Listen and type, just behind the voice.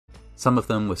Some of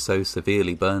them were so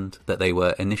severely burned that they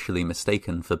were initially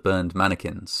mistaken for burned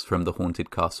mannequins from the haunted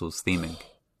castle's theming.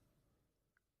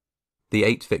 The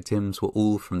 8 victims were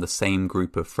all from the same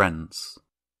group of friends.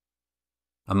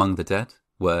 Among the dead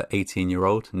were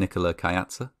 18-year-old Nicola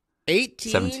Kayatsa,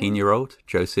 17-year-old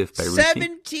Joseph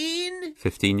Beiruti,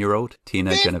 15-year-old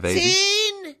Tina Genovese,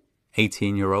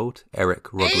 18-year-old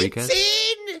Eric Rodriguez,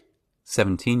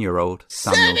 17-year-old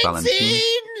Samuel Valentin,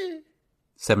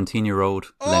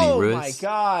 17-year-old Lenny Ruiz. Oh my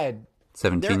God.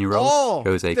 17-year-old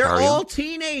Jose Carrion. They're all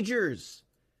teenagers.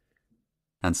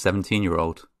 And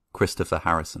 17-year-old Christopher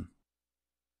Harrison.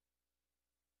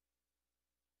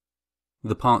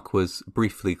 The park was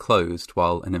briefly closed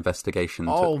while an investigation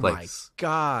took place. Oh my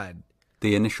God.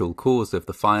 The initial cause of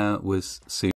the fire was